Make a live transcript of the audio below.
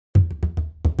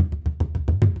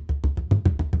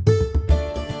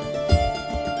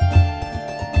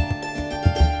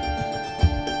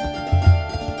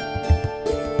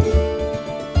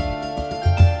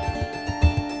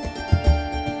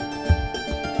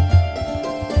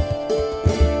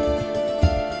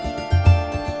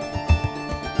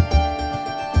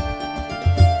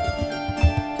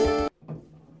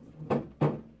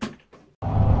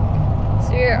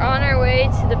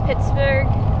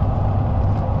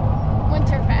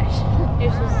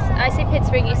I say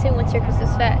Pittsburgh, you say Winter Christmas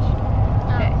Feis.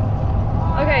 Okay.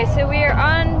 Okay, so we are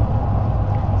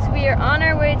on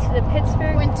our way to the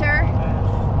Pittsburgh Winter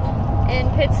in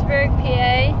Pittsburgh,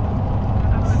 PA.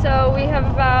 So we have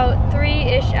about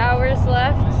 3-ish hours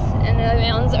left, and the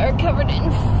mountains are covered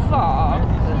in fog,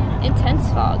 intense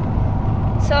fog.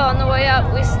 So on the way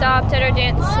up, we stopped at our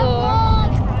dance school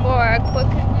for a quick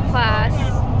class,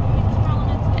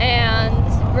 and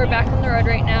we're back on the road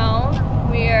right now.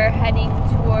 We are heading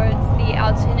towards the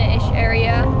Altoona-ish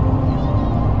area,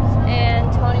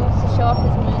 and Tony wants to show off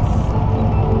his moose.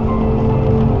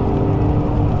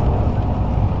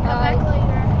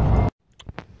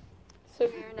 So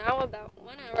we are now about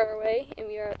 1 hour away, and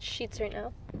we are at Sheets right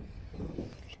now.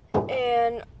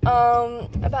 And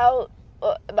about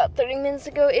 30 minutes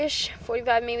ago-ish,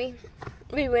 45 maybe,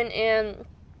 we went and,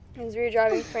 as we were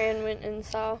driving, Fran went and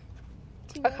saw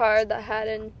a car that had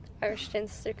an Irish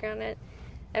dance sticker on it,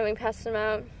 and we passed them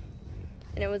out,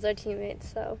 and it was our teammates,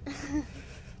 so.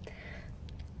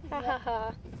 Ha ha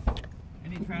ha.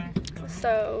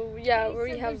 So yeah,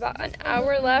 we have about an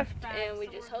hour left, and we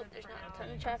just hope there's not a ton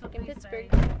of traffic in Pittsburgh,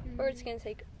 or it's gonna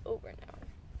take over an hour.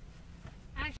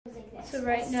 So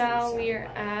right now we are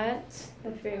at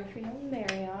the Fairfield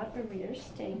Marriott, where we are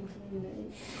staying for the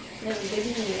night. And then we live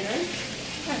in here.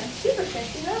 Kind of super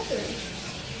fancy bathroom.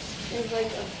 There's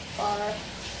like a bar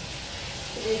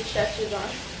with these stretches on,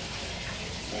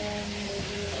 and there's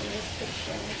this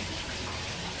picture.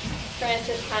 Trying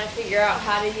to kind of figure out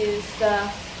how to use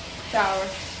the shower.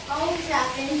 always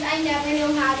happens. I never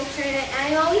know how to turn it.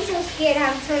 I'm always so scared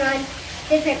how to turn on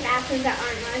different bathrooms that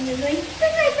aren't on. I'm like,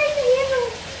 bring the handle.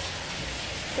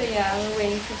 So yeah, we're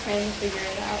waiting for Fran to figure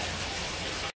it out.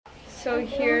 So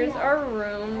here's our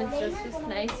room. It's just this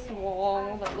nice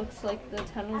wall that looks like the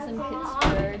tunnels in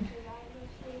Pittsburgh.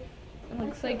 It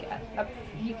looks like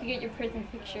you could get your prison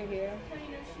picture here.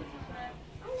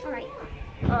 Alright.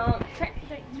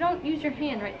 You don't use your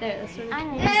hand right there. That's sort of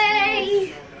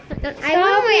Hey! Just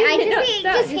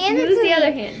hand it use to the me.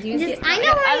 other hand. Use the I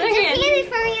know, other just hand. hand it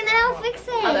for me and then I'll fix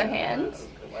it. Other hand.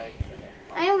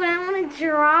 I know, but I want to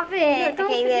drop it. No,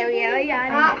 Okay, there we go. I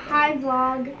got it. Hi,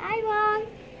 vlog. Hi, vlog.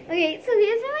 Okay, so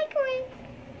here's the microwave.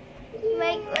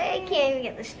 I can't even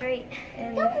get this straight.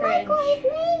 And the fridge.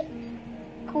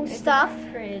 Cool stuff.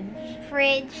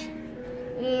 Fridge.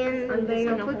 And I'm just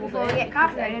gonna hold before we it. get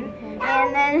copyrighted. And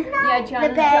then Yeah, John, the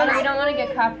bed. we don't want to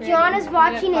get copyrighted. John is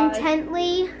watching Pause.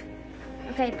 intently.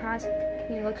 Okay, pause.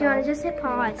 Can you look John, up? just hit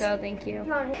pause. Go, thank you.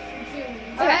 John.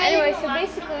 Okay, anyway, so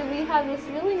basically we have this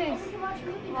really nice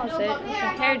closet with a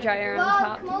hair dryer on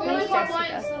top. There's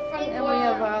Jessica. And we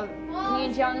have me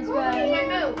and John as well.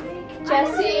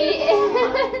 Jesse.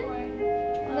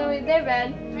 And then we have their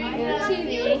bed. We have a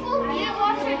TV. We have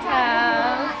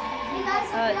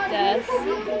a desk.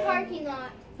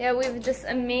 Yeah, we have this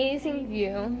amazing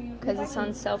view because it's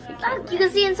on selfie camera. You can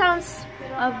see in sounds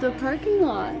Of the parking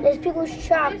lot. there's people's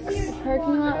trucks. The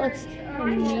parking lot looks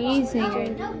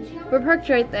amazing. We're parked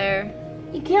right there.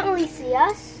 You can't really see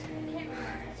us.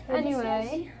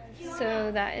 Anyway,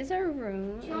 so that is our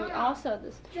room. And we also have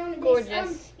this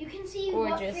gorgeous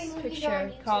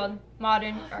picture called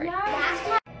Modern Art.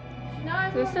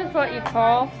 This is what you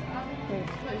call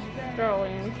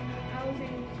Sterling.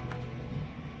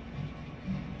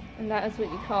 And that is what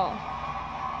you call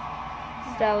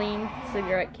Stelline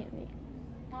cigarette candy.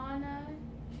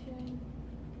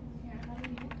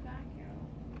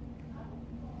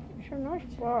 It's a nice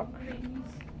box.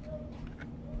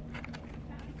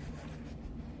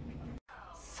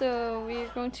 So we're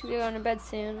going to go on to bed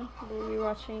soon. We'll be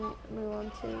watching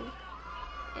Mulan 2.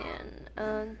 And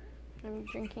I'm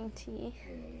drinking tea.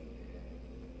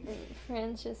 And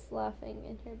Fran's just laughing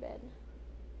in her bed.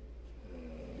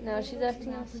 No, she's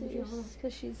acting all serious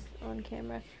because she's on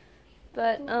camera.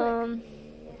 But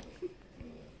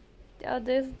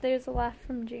there's a laugh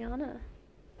from Gianna.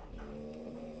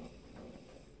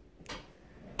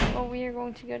 Well, we are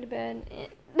going to go to bed.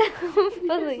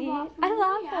 Fully, I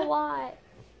laugh a lot.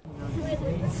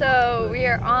 So we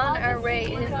are on our way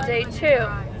to day 2,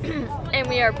 and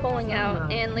we are pulling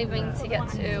out and leaving to get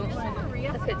to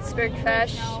the Pittsburgh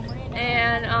Feis.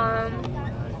 And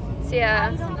so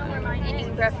yeah,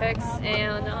 eating breakfast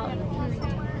and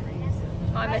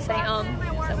why am I saying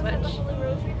so much?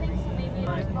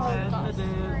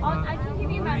 I can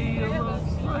give you my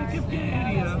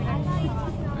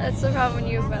That's the problem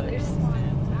when you have brothers.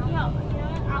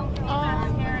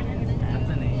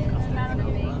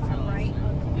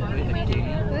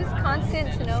 Who's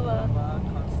Constantinople?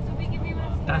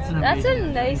 That's a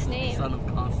nice name. Son of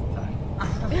Constantine.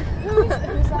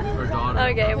 Her daughter.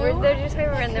 Okay, they're just talking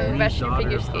about random Russian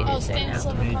figure skaters. Oh,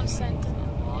 Stanislav Constantine.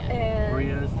 And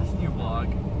Maria, is this in your blog?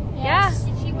 yeah.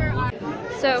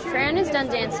 So Fran is done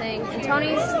dancing, and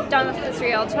Tony's done with the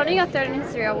 3L. Tony got third in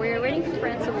his 3L. We are waiting for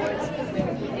Fran's awards.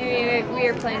 We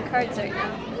are playing cards right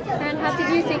now. Fran, how did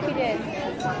you think you did?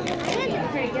 I did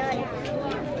pretty good.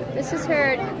 This is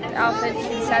her outfit she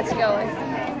decided to go with.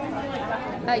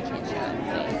 I can't show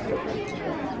it.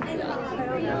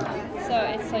 So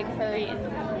it's like furry and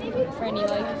Franny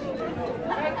like.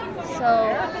 So.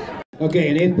 Okay,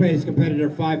 in 8th place competitor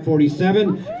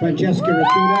 547, Francesca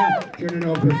Rasuda,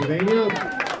 Chernobyl, Pennsylvania.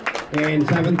 In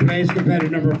 7th place competitor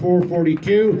number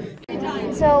 442.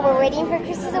 So we're waiting for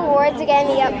Chris's awards again.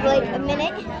 We got like a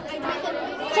minute.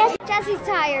 Jesse's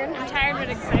tired. I'm tired but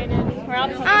excited. We're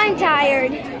all I'm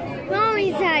tired.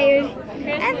 Mommy's tired.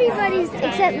 Everybody's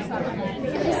except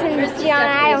Chris and Gianna.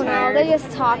 I don't know. They're just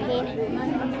talking.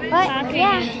 But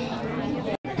yeah.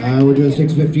 We're doing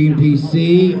 615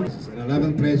 PC.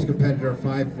 11th place competitor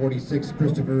 546,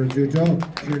 Christopher Rizzuto,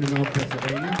 Chernobyl,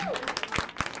 Pennsylvania.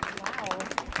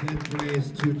 10th place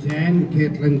 210,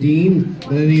 Caitlin Dean,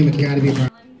 Millennium Academy.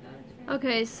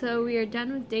 Okay, so we are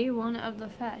done with day 1 of the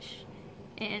Feis,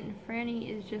 and Franny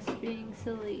is just being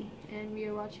silly, and we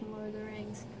are watching Lord of the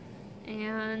Rings,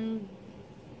 and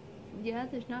yeah,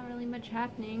 there's not really much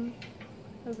happening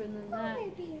other than that.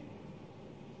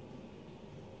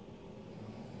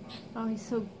 Oh, he's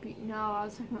so no, I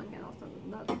was talking about Gandalf,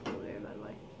 not the polar bear, by the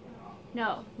way.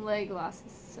 No, Legolas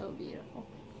is so beautiful.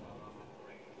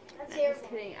 That's I'm just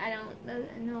kidding. I don't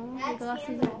know. Legolas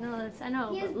is right. No, that's I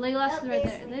know, but Legolas is right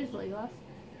there. There's Legolas.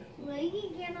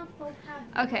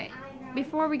 Okay,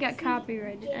 before we got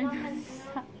copyrighted, and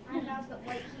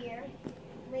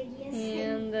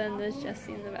then there's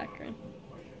Jesse in the background.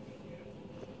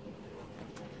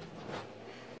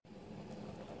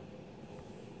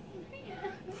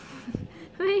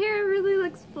 My hair really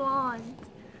looks blonde.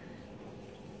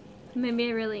 Maybe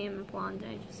I really am blonde.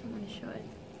 I just don't want to show it.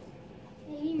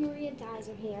 Maybe Maria dyes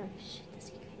her hair.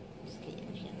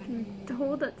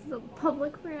 Hold that to the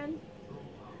public, friend.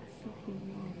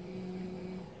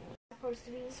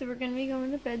 So we're gonna be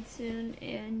going to bed soon,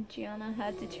 and Gianna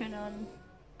had to turn on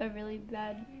a really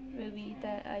bad movie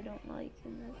that I don't like,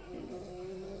 and that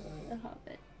is The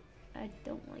Hobbit. I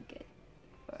don't like it.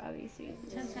 For obvious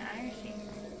reasons.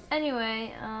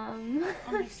 Anyway,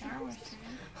 Star Wars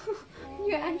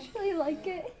you actually like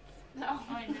it? No,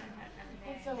 I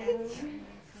know.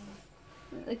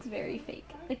 It looks very fake.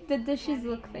 Like the dishes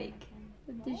look fake.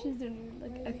 The dishes don't even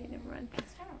look. Okay, never mind.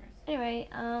 Anyway,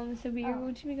 so we are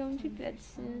going to be going to bed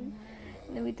soon,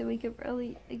 and then we have to wake up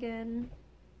early again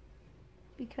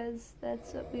because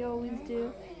that's what we always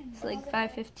do. It's like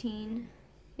 5:15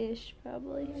 ish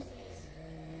probably.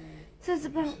 So it's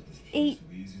about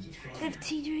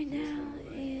 8:15 right now,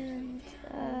 and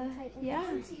yeah,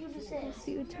 I'll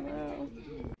see you tomorrow.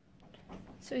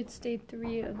 So it's day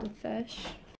 3 of the Feis.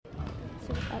 So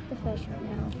we're at the Feis right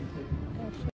now.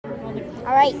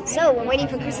 Alright, so we're waiting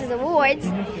for Chris's awards.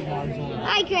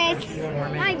 Hi Chris.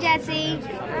 Hi Jesse.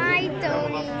 Hi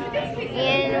Tony.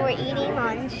 And we're eating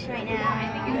lunch right now.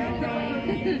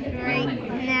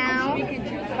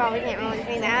 Probably can't really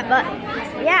say that, but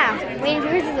yeah, waiting for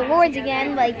Chris's awards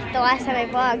again. Like the last time I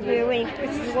vlogged, we were waiting for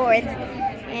Chris's awards.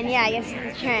 And yeah, I guess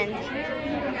it's a trend.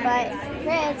 But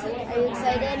Chris, are you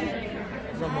excited?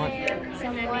 Somewhat.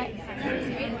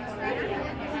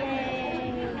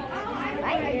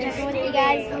 I'll check in with you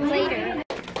guys later.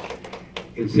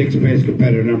 In 6th place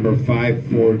competitor number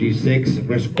 546,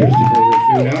 Christopher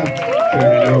Rasuda,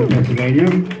 Chernobyl, Pennsylvania.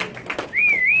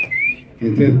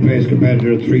 In 5th place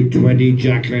competitor 320,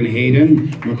 Jacqueline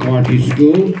Hayden, McCarthy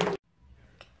School.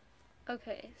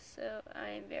 Okay, so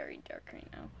I'm very dark right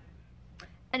now.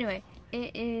 Anyway,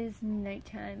 it is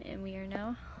nighttime and we are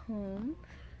now home.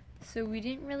 So we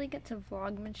didn't really get to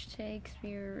vlog much today because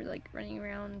we were like running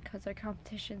around because our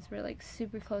competitions were like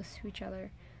super close to each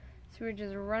other. So we were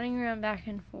just running around back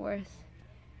and forth.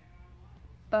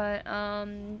 But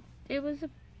it was a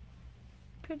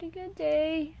pretty good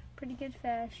day, pretty good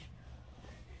Feis.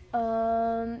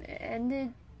 It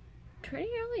ended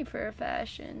pretty early for a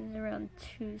fashion, around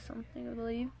 2 something I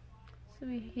believe. So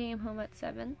we came home at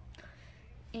 7.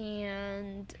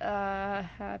 And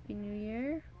Happy New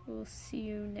Year. We'll see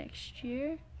you next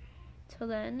year. Till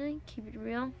then, keep it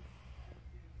real.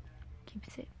 Keep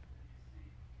it safe.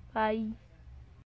 Bye.